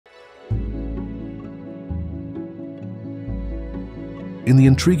In the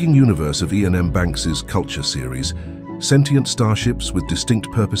intriguing universe of Iain M. Banks's Culture series, sentient starships with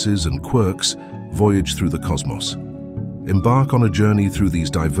distinct purposes and quirks voyage through the cosmos. Embark on a journey through these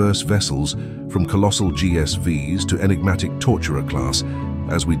diverse vessels, from colossal GSVs to enigmatic torturer class,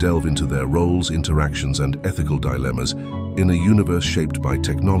 as we delve into their roles, interactions, and ethical dilemmas in a universe shaped by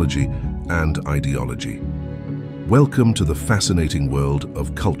technology and ideology. Welcome to the fascinating world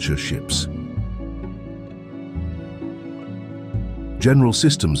of culture ships. General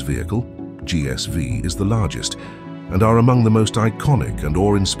Systems Vehicle, GSV, is the largest and are among the most iconic and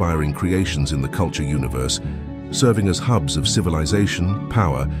awe-inspiring creations in the culture universe, serving as hubs of civilization,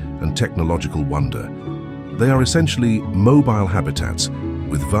 power, and technological wonder. They are essentially mobile habitats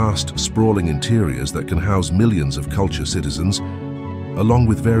with vast, sprawling interiors that can house millions of culture citizens, along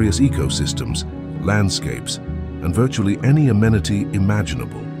with various ecosystems, landscapes, and virtually any amenity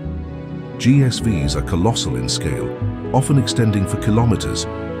imaginable. GSVs are colossal in scale, often extending for kilometers,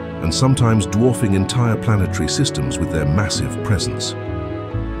 and sometimes dwarfing entire planetary systems with their massive presence.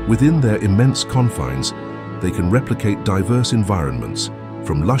 Within their immense confines, they can replicate diverse environments,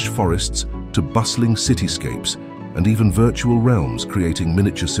 from lush forests to bustling cityscapes, and even virtual realms creating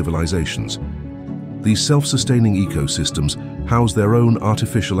miniature civilizations. These self-sustaining ecosystems house their own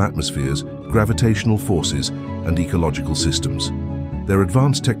artificial atmospheres, gravitational forces, and ecological systems. Their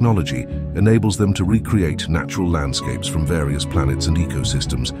advanced technology enables them to recreate natural landscapes from various planets and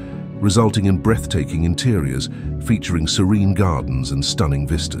ecosystems, resulting in breathtaking interiors featuring serene gardens and stunning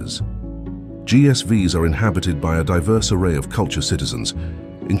vistas. GSVs are inhabited by a diverse array of culture citizens,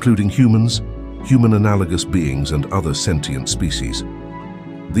 including humans, human-analogous beings, and other sentient species.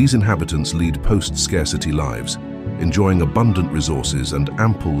 These inhabitants lead post-scarcity lives, enjoying abundant resources and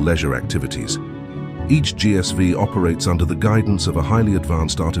ample leisure activities. Each GSV operates under the guidance of a highly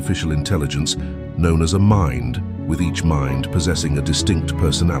advanced artificial intelligence known as a mind, with each mind possessing a distinct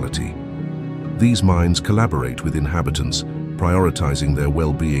personality. These minds collaborate with inhabitants, prioritizing their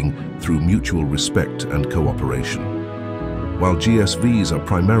well-being through mutual respect and cooperation. While GSVs are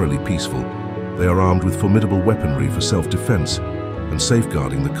primarily peaceful, they are armed with formidable weaponry for self-defense and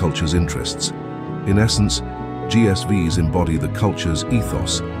safeguarding the culture's interests. In essence, GSVs embody the culture's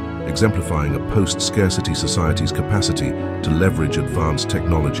ethos, exemplifying a post-scarcity society's capacity to leverage advanced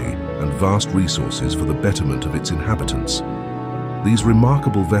technology and vast resources for the betterment of its inhabitants. These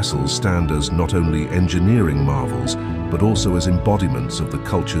remarkable vessels stand as not only engineering marvels, but also as embodiments of the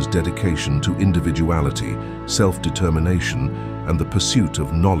culture's dedication to individuality, self-determination, and the pursuit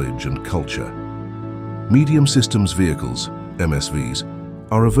of knowledge and culture. Medium Systems Vehicles, MSVs,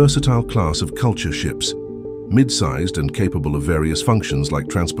 are a versatile class of culture ships, mid-sized and capable of various functions like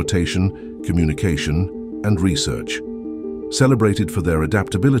transportation, communication, and research. Celebrated for their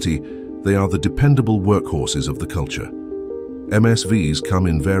adaptability, they are the dependable workhorses of the culture. MSVs come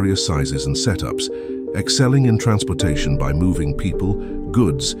in various sizes and setups, excelling in transportation by moving people,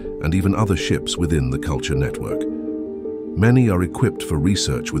 goods, and even other ships within the culture network. Many are equipped for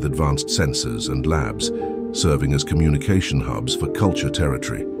research with advanced sensors and labs, serving as communication hubs for culture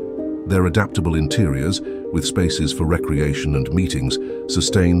territory. Their adaptable interiors, with spaces for recreation and meetings,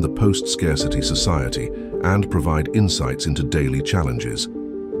 sustain the post-scarcity society and provide insights into daily challenges.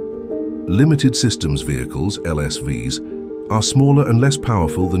 Limited Systems Vehicles, LSVs, are smaller and less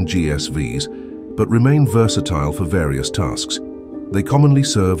powerful than GSVs, but remain versatile for various tasks. They commonly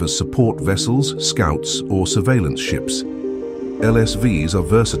serve as support vessels, scouts, or surveillance ships. LSVs are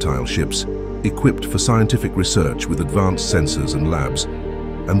versatile ships, equipped for scientific research with advanced sensors and labs,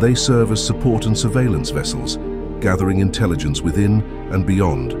 and they serve as support and surveillance vessels, gathering intelligence within and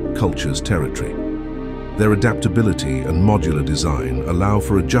beyond culture's territory. Their adaptability and modular design allow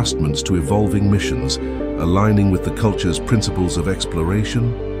for adjustments to evolving missions, aligning with the culture's principles of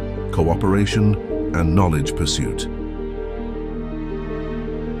exploration, cooperation, and knowledge pursuit.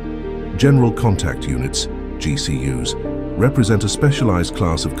 General Contact Units, GCUs, represent a specialized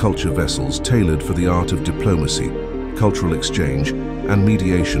class of culture vessels tailored for the art of diplomacy, cultural exchange, and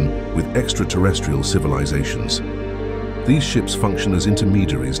mediation with extraterrestrial civilizations. These ships function as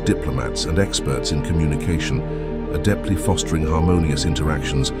intermediaries, diplomats, and experts in communication, adeptly fostering harmonious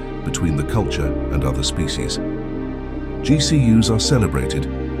interactions between the culture and other species. GCUs are celebrated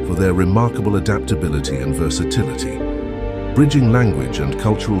for their remarkable adaptability and versatility, bridging language and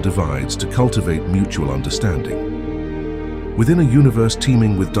cultural divides to cultivate mutual understanding. Within a universe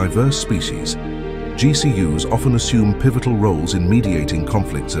teeming with diverse species, GCUs often assume pivotal roles in mediating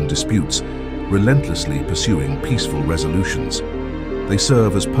conflicts and disputes, relentlessly pursuing peaceful resolutions. They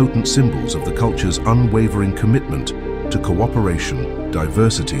serve as potent symbols of the culture's unwavering commitment to cooperation,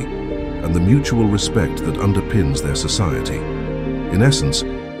 diversity, and the mutual respect that underpins their society. In essence,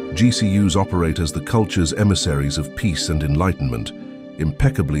 GCUs operate as the culture's emissaries of peace and enlightenment,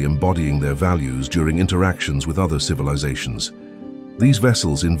 impeccably embodying their values during interactions with other civilizations. These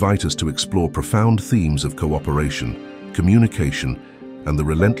vessels invite us to explore profound themes of cooperation, communication, and the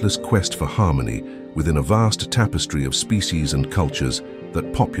relentless quest for harmony within a vast tapestry of species and cultures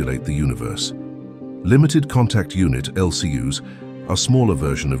that populate the universe. Limited Contact Unit (LCUs), a smaller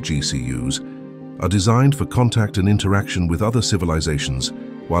version of GCUs, are designed for contact and interaction with other civilizations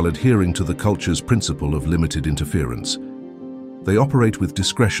while adhering to the culture's principle of limited interference. They operate with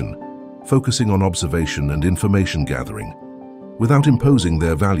discretion, focusing on observation and information gathering, without imposing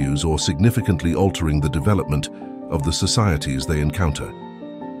their values or significantly altering the development of the societies they encounter.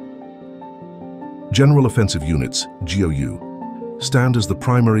 General Offensive Units (GOU) stand as the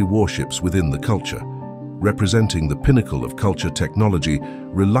primary warships within the culture, representing the pinnacle of culture technology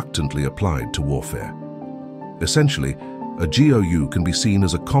reluctantly applied to warfare. Essentially, a GOU can be seen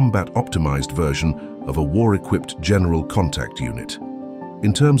as a combat-optimized version of a war-equipped General Contact Unit.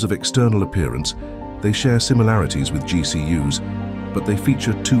 In terms of external appearance, they share similarities with GCUs, but they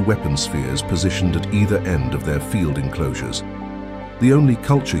feature two weapon spheres positioned at either end of their field enclosures. The only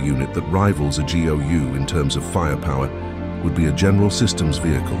culture unit that rivals a GOU in terms of firepower would be a General Systems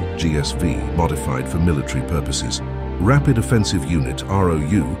Vehicle, GSV, modified for military purposes. Rapid Offensive Unit,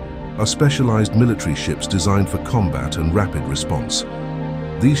 ROU, are specialized military ships designed for combat and rapid response.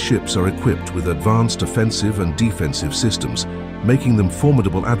 These ships are equipped with advanced offensive and defensive systems, making them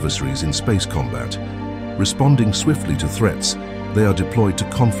formidable adversaries in space combat. Responding swiftly to threats, they are deployed to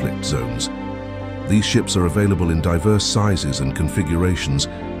conflict zones. These ships are available in diverse sizes and configurations,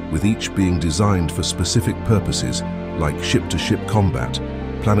 with each being designed for specific purposes like ship-to-ship combat,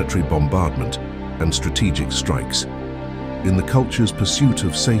 planetary bombardment, and strategic strikes. In the culture's pursuit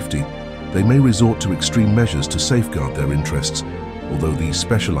of safety, they may resort to extreme measures to safeguard their interests, although these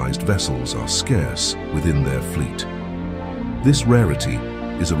specialized vessels are scarce within their fleet. This rarity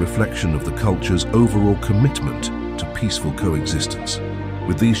is a reflection of the culture's overall commitment to peaceful coexistence,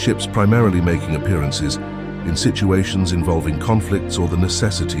 with these ships primarily making appearances in situations involving conflicts or the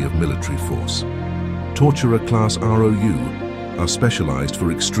necessity of military force. Torturer-class ROU are specialized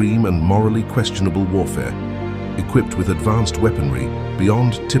for extreme and morally questionable warfare, equipped with advanced weaponry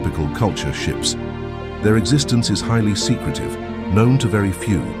beyond typical culture ships. Their existence is highly secretive, known to very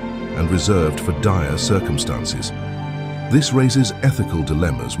few, and reserved for dire circumstances. This raises ethical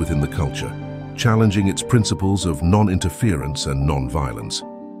dilemmas within the culture, challenging its principles of non-interference and non-violence.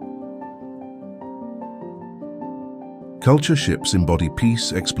 Culture ships embody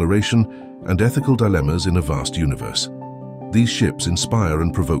peace, exploration, and ethical dilemmas in a vast universe. These ships inspire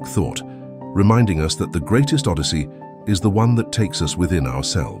and provoke thought, reminding us that the greatest odyssey is the one that takes us within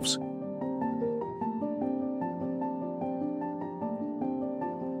ourselves.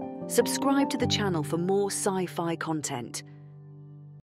 Subscribe to the channel for more sci-fi content.